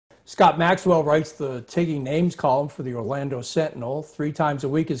Scott Maxwell writes the Taking Names column for the Orlando Sentinel. 3 times a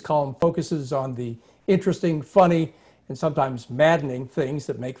week, his column focuses on the interesting, funny, and sometimes maddening things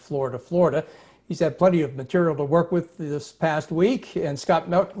that make Florida, Florida. He's had plenty of material to work with this past week. And Scott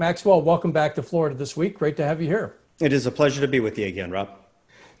Maxwell, welcome back to Florida this week. Great to have you here. It is a pleasure to be with you again, Rob.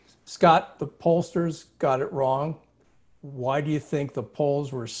 Scott, the pollsters got it wrong. Why do you think the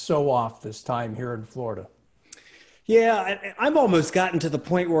polls were so off this time here in Florida? Yeah, I've almost gotten to the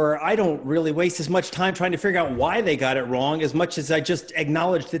point where I don't really waste as much time trying to figure out why they got it wrong as much as I just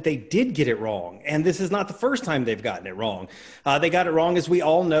acknowledge that they did get it wrong. And this is not the first time they've gotten it wrong. They got it wrong, as we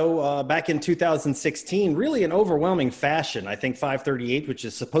all know, back in 2016, really in overwhelming fashion. I think 538, which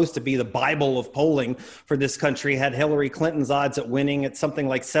is supposed to be the Bible of polling for this country, had Hillary Clinton's odds at winning at something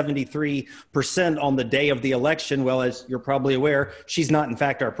like 73% on the day of the election. Well, as you're probably aware, she's not, in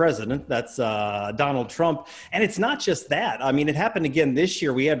fact, our president. That's Donald Trump. And it's not just that. I mean, it happened again this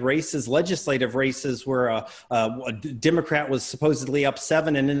year. We had races, legislative races, where a Democrat was supposedly up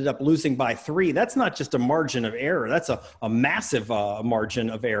 7 and ended up losing by 3. That's not just a margin of error. That's a massive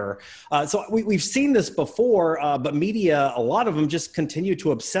margin of error. So we've seen this before, but media, a lot of them just continue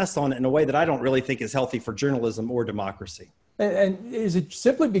to obsess on it in a way that I don't really think is healthy for journalism or democracy. And is it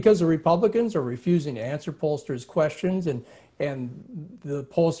simply because the Republicans are refusing to answer pollsters' questions and the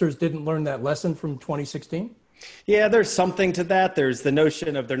pollsters didn't learn that lesson from 2016? Yeah, there's something to that. There's the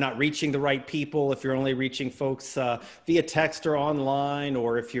notion of they're not reaching the right people. If you're only reaching folks via text or online,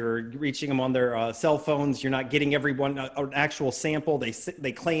 or if you're reaching them on their cell phones, you're not getting everyone an actual sample.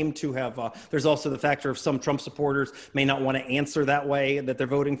 They claim to have. There's also the factor of some Trump supporters may not want to answer that way, that they're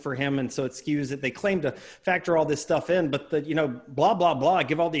voting for him, and so it skews it. They claim to factor all this stuff in, but blah blah blah.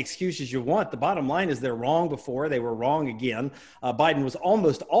 Give all the excuses you want. The bottom line is they're wrong before. They were wrong again. Biden was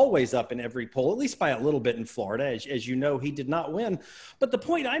almost always up in every poll, at least by a little bit in Florida. As you know, he did not win. But the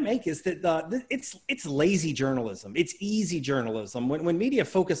point I make is that it's lazy journalism. It's easy journalism. When media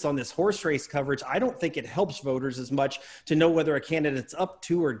focus on this horse race coverage, I don't think it helps voters as much to know whether a candidate's up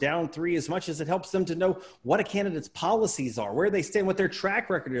 2 or down 3 as much as it helps them to know what a candidate's policies are, where they stand, what their track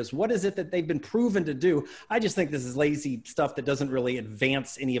record is, what is it that they've been proven to do. I just think this is lazy stuff that doesn't really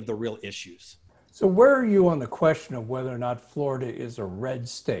advance any of the real issues. So where are you on the question of whether or not Florida is a red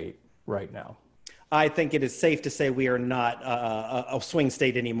state right now? I think it is safe to say we are not a swing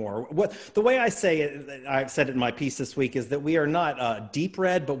state anymore. The way I say it, I've said it in my piece this week, is that we are not deep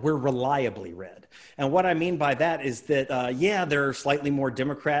red, but we're reliably red. And what I mean by that is that, yeah, there are slightly more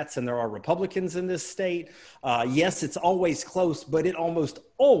Democrats than there are Republicans in this state. Yes, it's always close, but it almost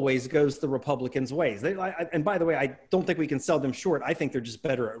always goes the Republicans' ways. And by the way, I don't think we can sell them short. I think they're just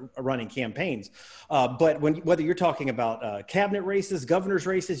better at running campaigns. But whether you're talking about cabinet races, governor's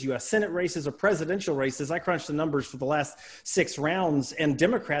races, U.S. Senate races, or presidential races, I crunched the numbers for the last 6 rounds, and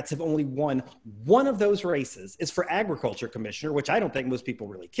Democrats have only won one of those races. It's for agriculture commissioner, which I don't think most people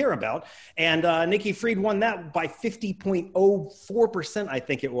really care about. And Nikki Fried won that by 50.04%, I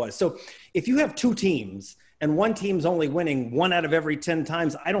think it was. So if you have 2 teams and one team's only winning 1 out of every 10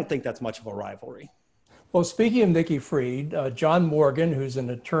 times, I don't think that's much of a rivalry. Well, speaking of Nikki Fried, John Morgan, who's an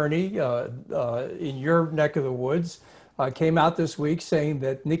attorney in your neck of the woods, came out this week saying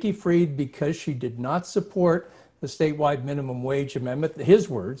that Nikki Fried, because she did not support the statewide minimum wage amendment, his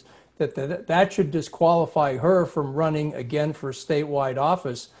words, that should disqualify her from running again for statewide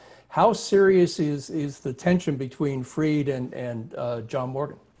office. How serious is the tension between Fried and John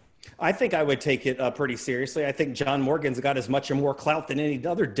Morgan? I think I would take it pretty seriously. I think John Morgan's got as much or more clout than any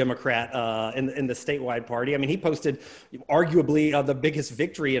other Democrat in the statewide party. I mean, he posted arguably the biggest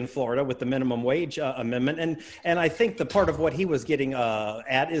victory in Florida with the minimum wage amendment. And I think the part of what he was getting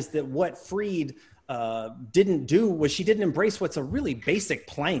at is that what Fried didn't do was she didn't embrace what's a really basic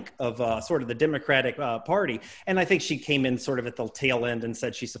plank of sort of the Democratic Party. And I think she came in sort of at the tail end and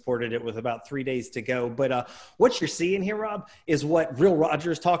said she supported it with about 3 days to go. But what you're seeing here, Rob, is what Will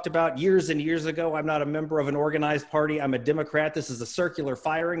Rogers talked about years and years ago. I'm not a member of an organized party. I'm a Democrat. This is a circular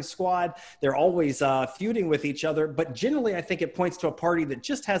firing squad. They're always feuding with each other. But generally, I think it points to a party that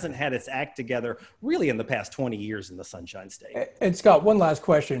just hasn't had its act together really in the past 20 years in the Sunshine State. And Scott, one last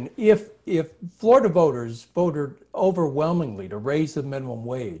question. If Florida voters voted overwhelmingly to raise the minimum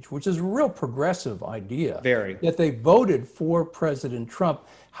wage, which is a real progressive idea, yet they voted for President Trump,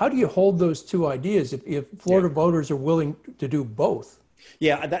 how do you hold those two ideas if Florida voters are willing to do both?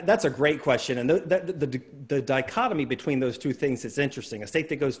 Yeah, that's a great question. And the dichotomy between those two things is interesting. A state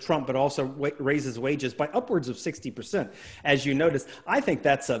that goes Trump, but also raises wages by upwards of 60%. As you noticed, I think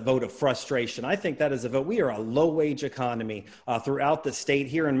that's a vote of frustration. I think that is a vote. We are a low wage economy throughout the state.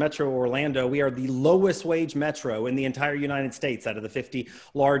 Here in Metro Orlando, we are the lowest wage metro in the entire United States out of the 50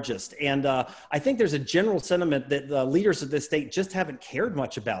 largest. And I think there's a general sentiment that the leaders of this state just haven't cared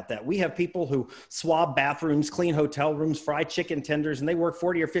much about that. We have people who swab bathrooms, clean hotel rooms, fry chicken tenders, and they work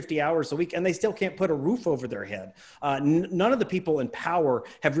 40 or 50 hours a week, and they still can't put a roof over their head. None of the people in power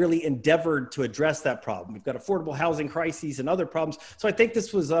have really endeavored to address that problem. We've got affordable housing crises and other problems. So I think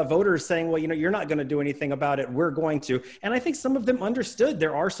this was voters saying, well, you're not going to do anything about it. We're going to. And I think some of them understood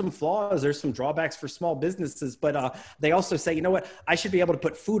there are some flaws. There's some drawbacks for small businesses, but they also say, you know what, I should be able to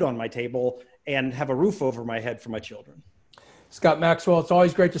put food on my table and have a roof over my head for my children. Scott Maxwell, it's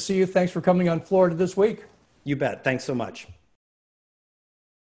always great to see you. Thanks for coming on Florida this week. You bet. Thanks so much.